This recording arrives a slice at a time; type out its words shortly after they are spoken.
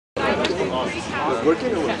Was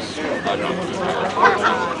working or was?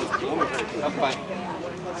 I'm fine.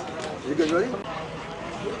 You guys ready?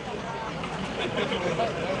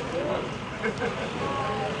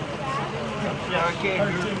 Yeah, I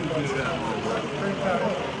can't do that.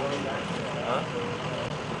 Huh?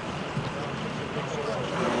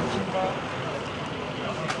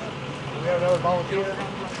 We have another volunteer.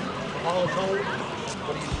 All is whole.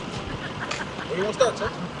 What do you want to start, sir?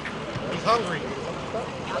 He's hungry.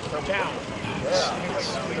 Chow. Yeah.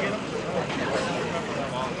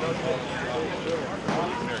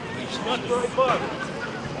 Not very fun.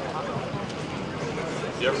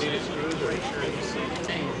 You ever need a screws or are you sure you see it?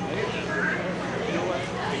 You know what?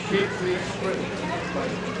 It can't be split.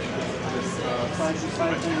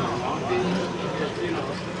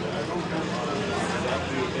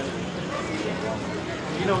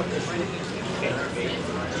 You know what?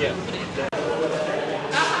 Yeah.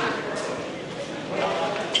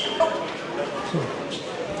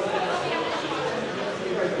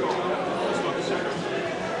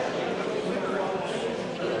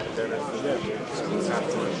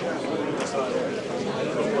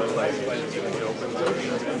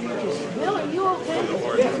 Bill, are you okay?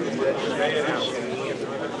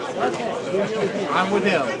 I'm with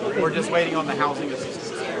him. We're just waiting on the housing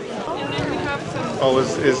assistance. And then we have some. Oh,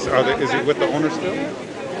 is he with the owner still?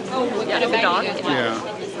 Oh, with the dog? Yeah.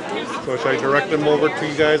 So should I direct them over to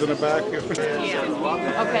you guys in the back? Okay.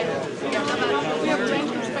 We have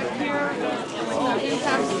arrangements back here. We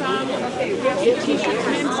have some. We have t-shirts,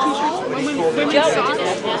 men's t-shirts, women's socks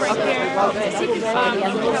right there. We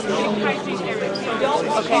have big hygiene areas. So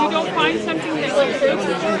if you don't find something that you think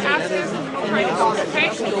is active, we'll try to go, okay?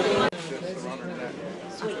 He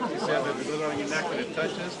said that if you put it on your neck and it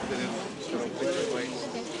touches, then it'll fix your waist.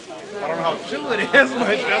 I don't know how true it is, but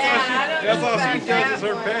that's all she does is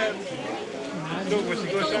her pants. So when she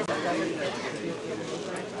goes shopping.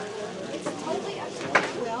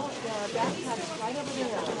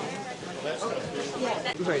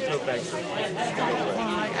 Everybody took back.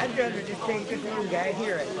 I'd rather just take this one guy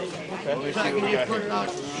here. Okay. Can you put it on?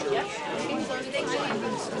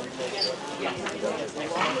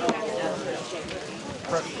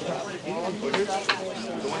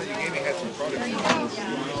 The one that you gave me had some products.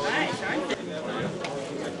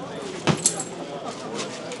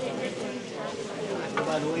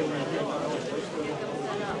 By the way,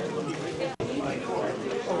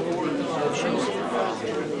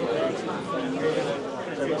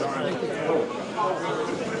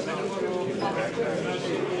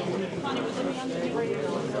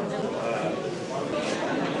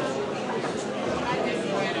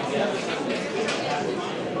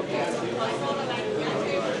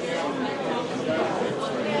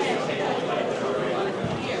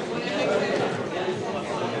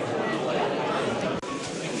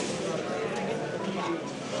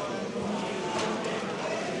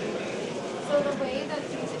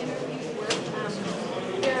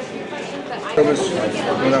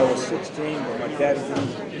 when I was 16, but my dad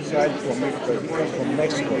didn't decide for me because he comes from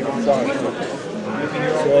Mexico, not far.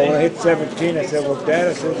 So when I hit 17, I said, well, Dad,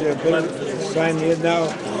 I said, you're going to sign me in now,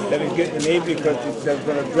 let me get in the Navy because they're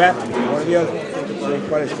going to draft me, one or the other. So he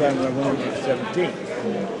probably signed when I went to 17.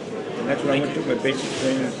 And that's when I went to my basic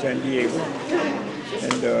training in San Diego.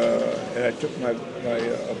 And I took my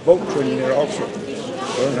boat training there also.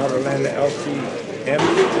 Learned how to land the LCM and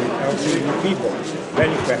LCUP boats,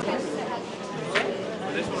 manufacturing.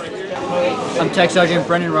 I'm Tech Sergeant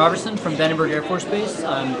Brendan Robertson from Vandenberg Air Force Base.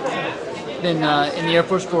 I've been in the Air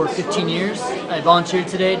Force for 15 years. I volunteered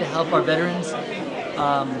today to help our veterans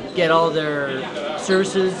get all their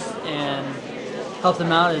services and help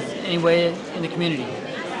them out as any way in the community.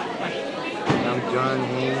 I'm John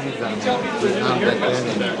Haynes. I'm a Vietnam veteran,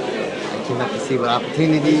 and I came up to see what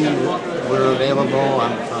opportunities were available.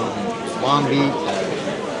 I'm from Long Beach.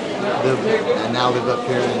 I now live up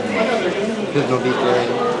here in Pismo Beach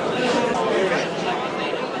area.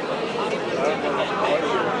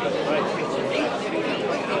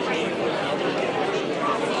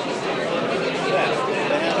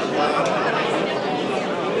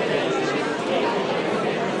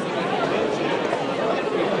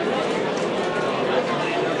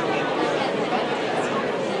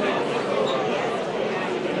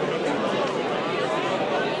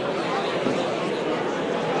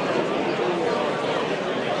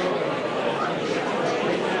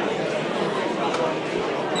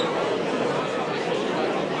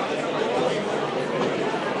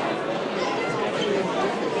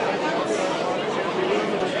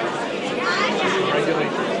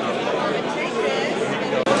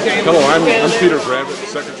 Hello, I'm Peter Bradford,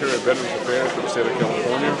 Secretary of Veterans Affairs for the state of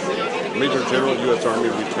California. Major General, U.S. Army,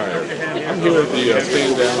 retired. I'm here at the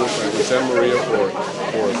stand down in Santa Maria for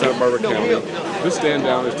Santa Barbara County. This stand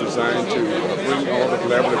down is designed to bring all the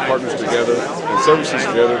collaborative partners together and services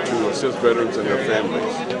together to assist veterans and their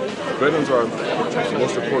families. Veterans are the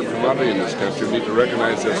most important commodity in this country. We need to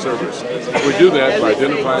recognize their service. We do that by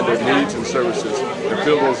identifying their needs and services and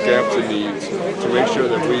fill those gaps in needs to make sure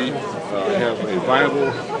that we have a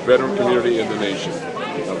viable veteran community in the nation.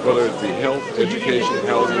 Whether it be health, education,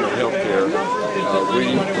 housing, or health care,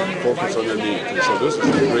 we focus on their needs. And so this is a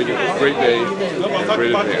great day and a great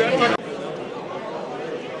event.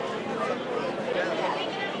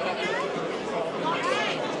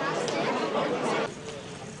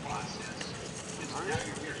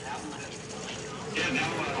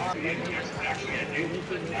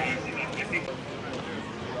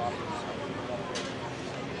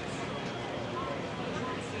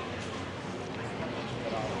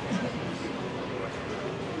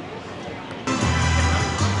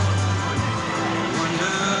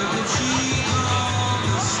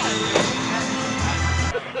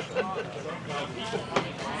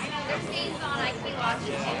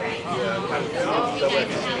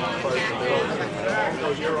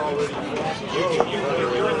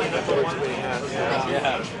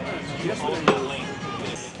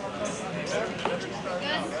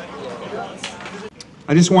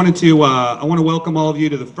 I just wanted to, I want to welcome all of you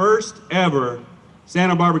to the first ever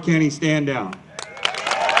Santa Barbara County Stand Down.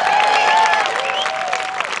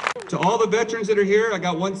 To all the veterans that are here, I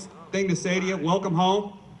got one thing to say to you. Welcome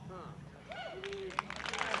home.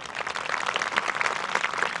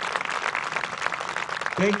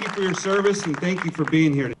 Thank you for your service and thank you for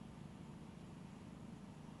being here today.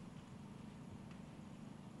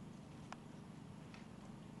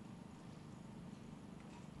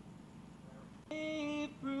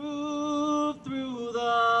 Through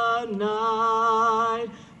the night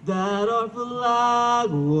that our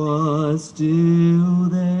flag was still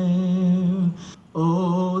there.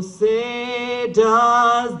 Oh, say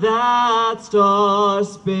does that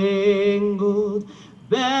star-spangled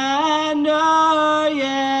banner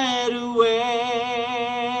yet wave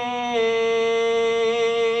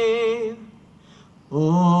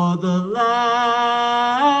o'er the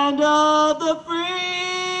land of the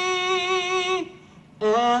free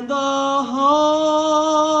and the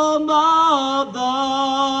home of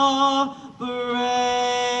the brave.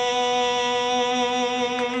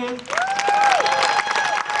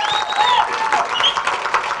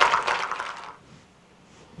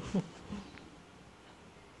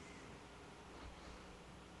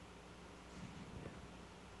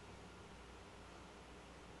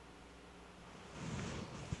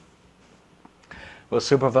 Well,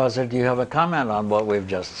 Supervisor, do you have a comment on what we've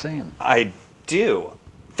just seen? I do.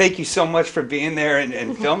 Thank you so much for being there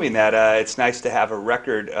and filming that. It's nice to have a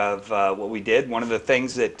record of what we did. One of the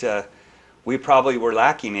things that we probably were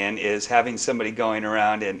lacking in is having somebody going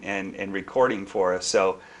around and recording for us.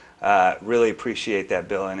 So really appreciate that,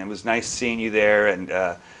 Bill. And it was nice seeing you there. And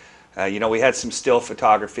you know, we had some still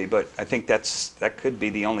photography, but I think that could be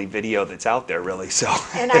the only video that's out there, really. So.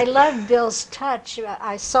 And I love Bill's touch.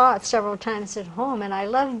 I saw it several times at home, and I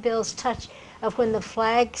love Bill's touch of when the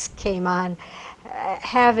flags came on,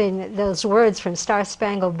 having those words from Star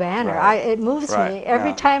Spangled Banner. Right. It moves me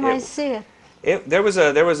every time I see it. There was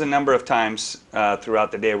a number of times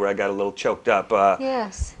throughout the day where I got a little choked up.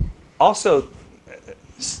 Yes. Also,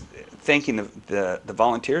 thanking the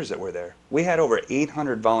volunteers that were there. We had over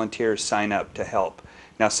 800 volunteers sign up to help.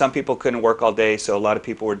 Now, some people couldn't work all day, so a lot of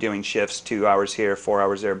people were doing shifts, 2 hours here, 4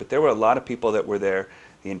 hours there, but there were a lot of people that were there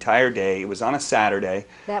the entire day. It was on a Saturday.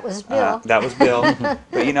 That was Bill. That was Bill.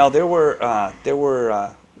 But you know, there were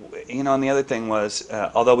you know, and the other thing was,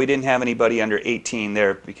 although we didn't have anybody under 18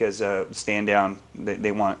 there because Stand Down,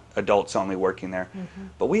 they want adults only working there.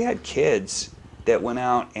 But we had kids that went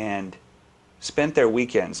out and spent their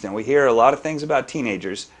weekends. Now, we hear a lot of things about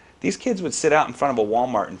teenagers. These kids would sit out in front of a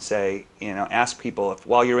Walmart and say, you know, ask people if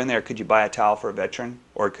while you're in there, could you buy a towel for a veteran,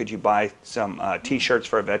 or could you buy some T-shirts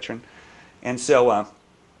for a veteran? And so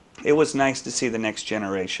it was nice to see the next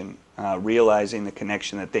generation realizing the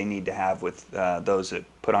connection that they need to have with those that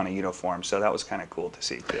put on a uniform. So that was kind of cool to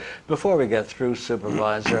see too. Before we get through,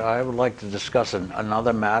 Supervisor, I would like to discuss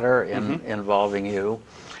another matter involving you.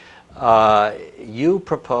 You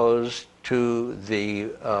proposed to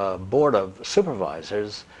the Board of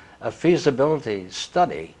Supervisors a feasibility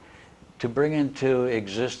study to bring into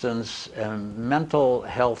existence a mental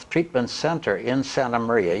health treatment center in Santa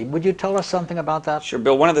Maria. Would you tell us something about that? Sure,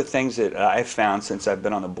 Bill. One of the things that I've found since I've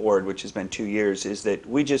been on the board, which has been 2 years, is that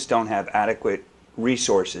we just don't have adequate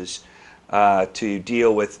resources to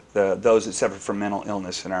deal with those that suffer from mental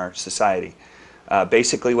illness in our society.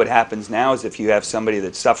 Basically what happens now is if you have somebody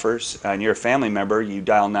that suffers and you're a family member, you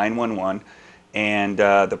dial 911, and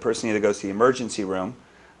the person either goes to the emergency room,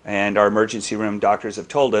 and our emergency room doctors have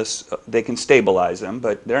told us they can stabilize them,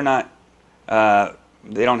 but they're not,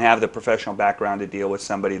 they don't have the professional background to deal with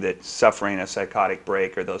somebody that's suffering a psychotic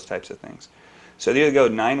break or those types of things. So they either go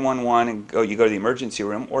 911 and you go to the emergency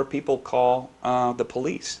room, or people call the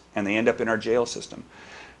police and they end up in our jail system.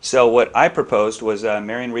 So what I proposed was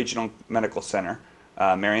Marion Regional Medical Center,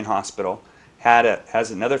 Marion Hospital, has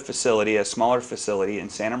another facility, a smaller facility in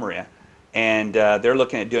Santa Maria, and they're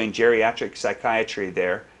looking at doing geriatric psychiatry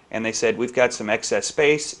there. And they said, we've got some excess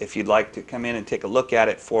space. If you'd like to come in and take a look at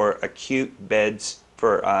it for acute beds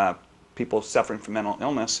for people suffering from mental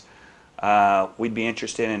illness, we'd be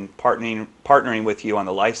interested in partnering with you on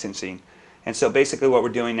the licensing. And so basically what we're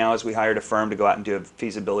doing now is we hired a firm to go out and do a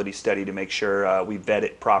feasibility study to make sure we vet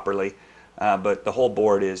it properly. But the whole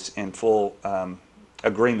board is in full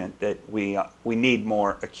agreement that we need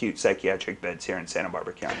more acute psychiatric beds here in Santa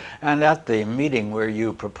Barbara County. And at the meeting where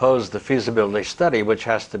you proposed the feasibility study, which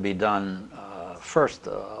has to be done first,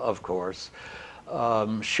 of course,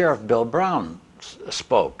 Sheriff Bill Brown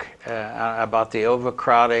spoke about the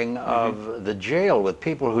overcrowding of the jail with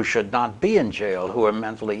people who should not be in jail, who are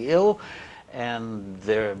mentally ill, and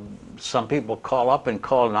some people call up and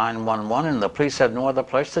call 911 and the police have no other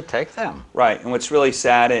place to take them. Right, and what's really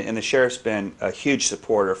sad, and the sheriff's been a huge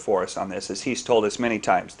supporter for us on this, is he's told us many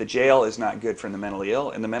times, the jail is not good for the mentally ill,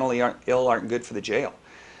 and the mentally ill aren't good for the jail.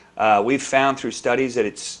 We've found through studies that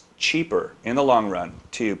it's cheaper in the long run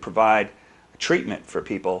to provide treatment for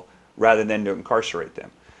people rather than to incarcerate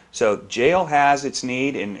them. So jail has its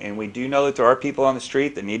need, and we do know that there are people on the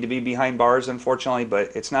street that need to be behind bars, unfortunately,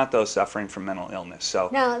 but it's not those suffering from mental illness. So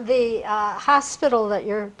now, the hospital that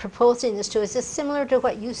you're proposing this to, is this similar to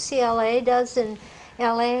what UCLA does in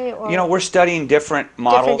LA? Or you know, we're studying different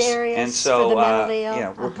models, different areas and so for the mentally ill? you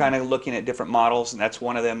know, we're kind of looking at different models, and that's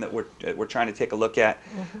one of them that we're trying to take a look at.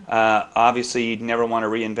 Obviously, you'd never want to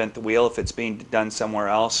reinvent the wheel if it's being done somewhere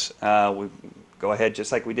else. We go ahead,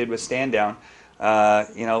 just like we did with Stand Down.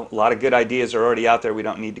 You know, a lot of good ideas are already out there. We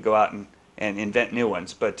don't need to go out and invent new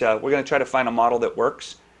ones. But we're going to try to find a model that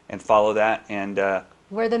works and follow that. And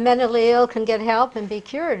where the mentally ill can get help and be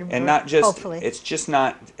cured, and not just, hopefully. It's just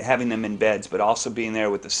not having them in beds, but also being there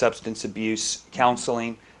with the substance abuse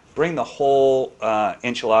counseling. Bring the whole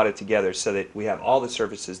enchilada together so that we have all the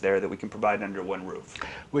services there that we can provide under one roof.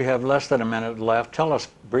 We have less than a minute left. Tell us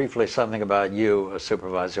briefly something about you,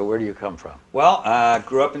 Supervisor. Where do you come from? Well,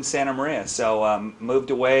 grew up in Santa Maria, so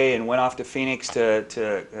moved away and went off to Phoenix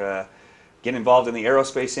to get involved in the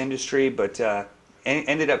aerospace industry, but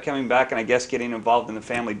ended up coming back and I guess getting involved in the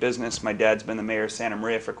family business. My dad's been the mayor of Santa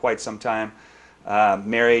Maria for quite some time.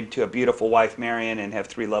 Married to a beautiful wife, Marion, and have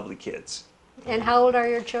 3 lovely kids. And how old are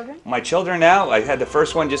your children? My children now, I had the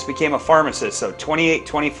first one just became a pharmacist, so 28,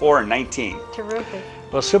 24, and 19. Terrific.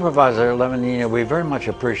 Well, Supervisor Lavagnino, we very much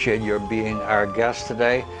appreciate your being our guest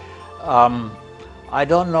today. I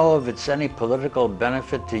don't know if it's any political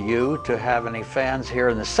benefit to you to have any fans here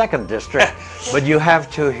in the 2nd District, but you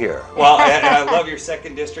have 2 here. Well, and I love your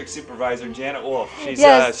 2nd District Supervisor, Janet Wolf. She's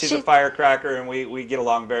a firecracker, and we get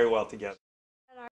along very well together.